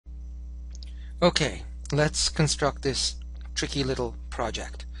Okay, let's construct this tricky little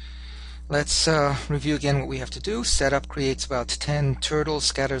project. Let's review again what we have to do. Setup creates about 10 turtles,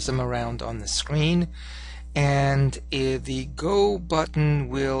 scatters them around on the screen, and the Go button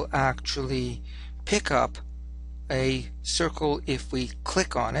will actually pick up a circle if we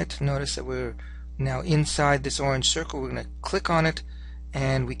click on it. Notice that we're now inside this orange circle. We're going to click on it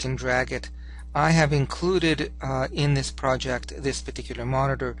and we can drag it. I have included in this project this particular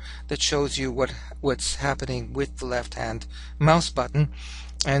monitor that shows you what's happening with the left hand mouse button,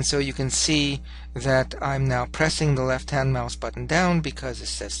 and so you can see that I'm now pressing the left hand mouse button down because it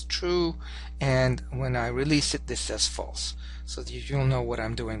says true, and when I release it this says false, so that you'll know what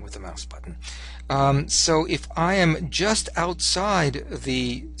I'm doing with the mouse button. So if I am just outside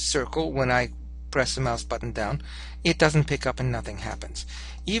the circle when I press the mouse button down, it doesn't pick up and nothing happens.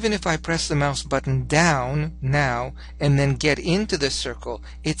 Even if I press the mouse button down now and then get into the circle,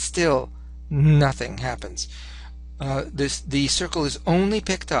 it's still nothing happens. The circle is only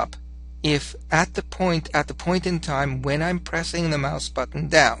picked up if at the point in time when I'm pressing the mouse button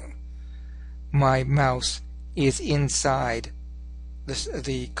down, my mouse is inside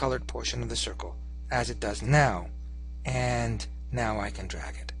the colored portion of the circle, as it does now, and now I can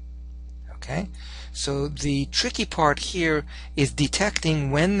drag it. Okay, so the tricky part here is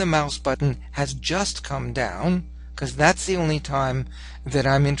detecting when the mouse button has just come down, because that's the only time that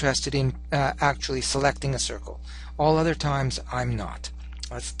I'm interested in actually selecting a circle. All other times I'm not.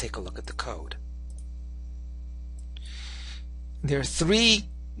 Let's take a look at the code. There are 3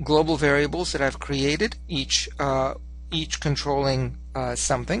 global variables that I've created, each controlling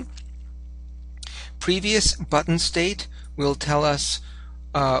something. Previous button state will tell us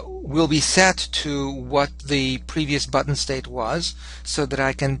will be set to what the previous button state was, so that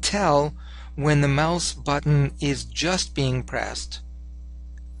I can tell when the mouse button is just being pressed.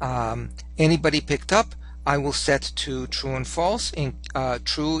 Anybody picked up, I will set to true and false.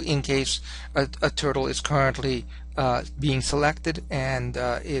 True in case a turtle is currently being selected and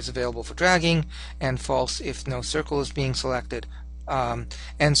is available for dragging, and false if no circle is being selected.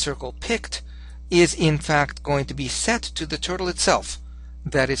 And circle picked is in fact going to be set to the turtle itself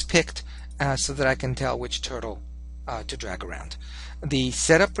that is picked, so that I can tell which turtle to drag around. The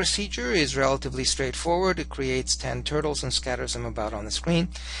setup procedure is relatively straightforward. It creates 10 turtles and scatters them about on the screen.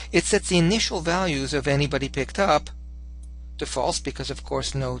 It sets the initial values of anybody picked up to false, because of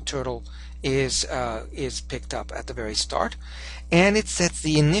course no turtle is picked up at the very start, and it sets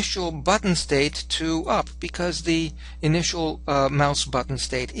the initial button state to up, because the initial mouse button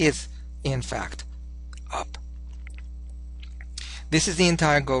state is in fact up. This is the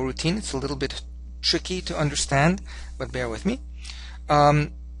entire Go routine. It's a little bit tricky to understand, but bear with me.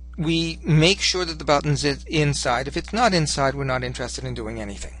 We make sure that the button is inside. If it's not inside, we're not interested in doing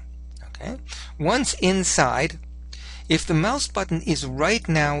anything. Okay. Once inside, if the mouse button is right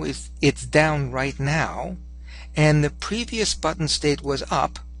now, if it's down right now, and the previous button state was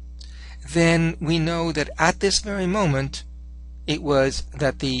up, then we know that at this very moment it was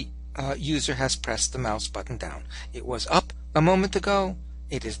that the user has pressed the mouse button down. It was up a moment ago,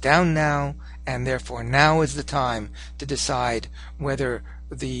 it is down now, and therefore now is the time to decide whether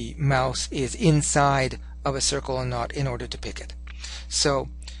the mouse is inside of a circle or not in order to pick it. So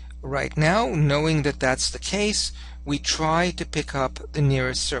right now, knowing that that's the case, we try to pick up the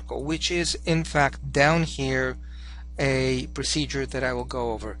nearest circle, which is in fact down here, a procedure that I will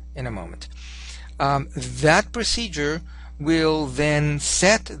go over in a moment. That procedure will then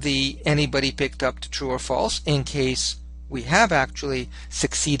set the anybody picked up to true or false in case we have actually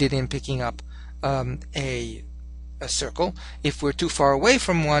succeeded in picking up a circle. If we're too far away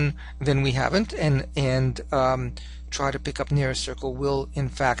from one, then we haven't, and try to pick up near a circle will in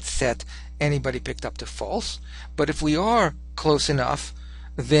fact set anybody picked up to false. But if we are close enough,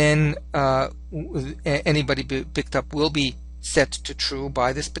 then anybody picked up will be set to true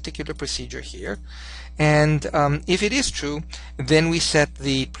by this particular procedure here. And if it is true, then we set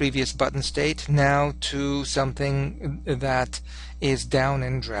the previous button state now to something that is down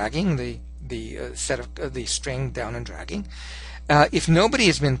and dragging, the set of the string down and dragging. If nobody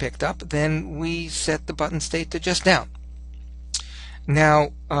has been picked up, then we set the button state to just down.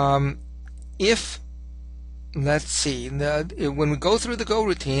 Now, if let's see, when we go through the Go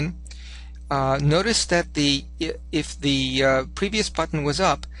routine, notice that if the previous button was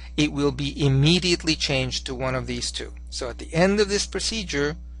up, it will be immediately changed to one of these two. So at the end of this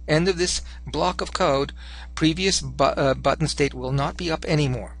procedure, end of this block of code, previous button state will not be up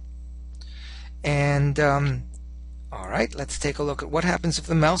anymore. And Alright, let's take a look at what happens if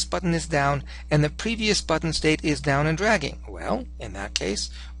the mouse button is down and the previous button state is down and dragging. Well, in that case,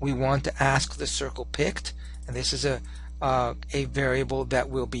 we want to ask the circle picked, and this is a variable that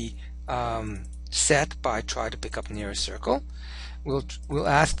will be set by try to pick up nearest circle. We'll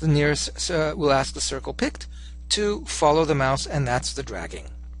ask the circle picked to follow the mouse, and that's the dragging.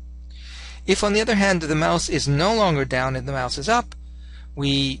 If on the other hand the mouse is no longer down and the mouse is up,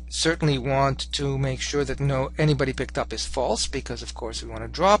 we certainly want to make sure that anybody picked up is false, because of course we want to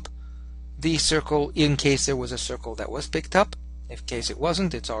drop the circle in case there was a circle that was picked up. In case it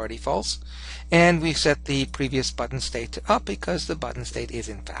wasn't, it's already false. And we set the previous button state to up because the button state is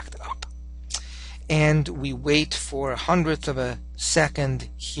in fact up. And we wait for 1/100th of a second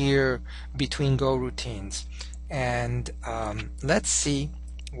here between go routines. And let's see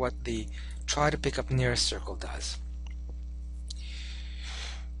what the try to pick up nearest circle does.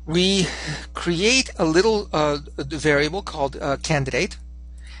 We create a little variable called candidate,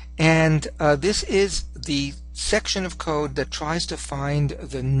 and this is the section of code that tries to find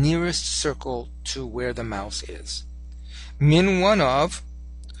the nearest circle to where the mouse is. Min1 of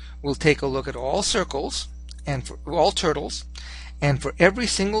will take a look at all circles and for all turtles, and for every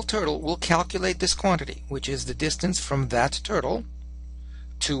single turtle we'll calculate this quantity, which is the distance from that turtle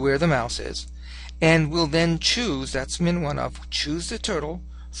to where the mouse is, and we'll then choose, that's min1 of, choose the turtle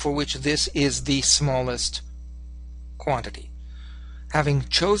for which this is the smallest quantity. Having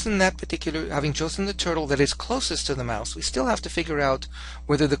chosen the turtle that is closest to the mouse, we still have to figure out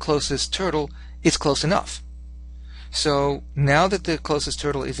whether the closest turtle is close enough. So now that the closest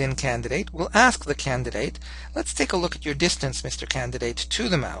turtle is in candidate, we'll ask the candidate, let's take a look at your distance, Mr. Candidate, to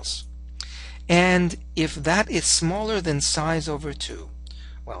the mouse. And if that is smaller than size over 2,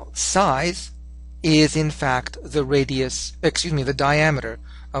 well, size is in fact the the diameter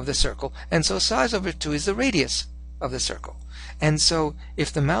of the circle, and so size over 2 is the radius of the circle. And so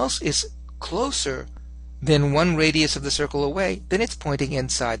if the mouse is closer than 1 radius of the circle away, then it's pointing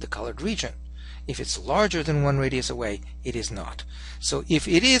inside the colored region. If it's larger than 1 radius away, it is not. So if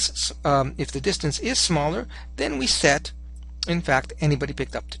the distance is smaller, then we set, in fact, anybody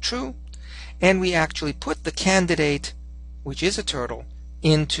picked up to true, and we actually put the candidate, which is a turtle,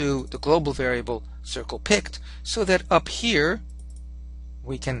 into the global variable circle picked, so that up here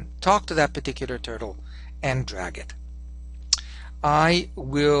we can talk to that particular turtle and drag it. I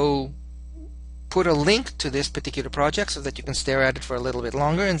will put a link to this particular project so that you can stare at it for a little bit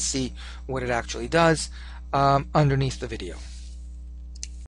longer and see what it actually does underneath the video.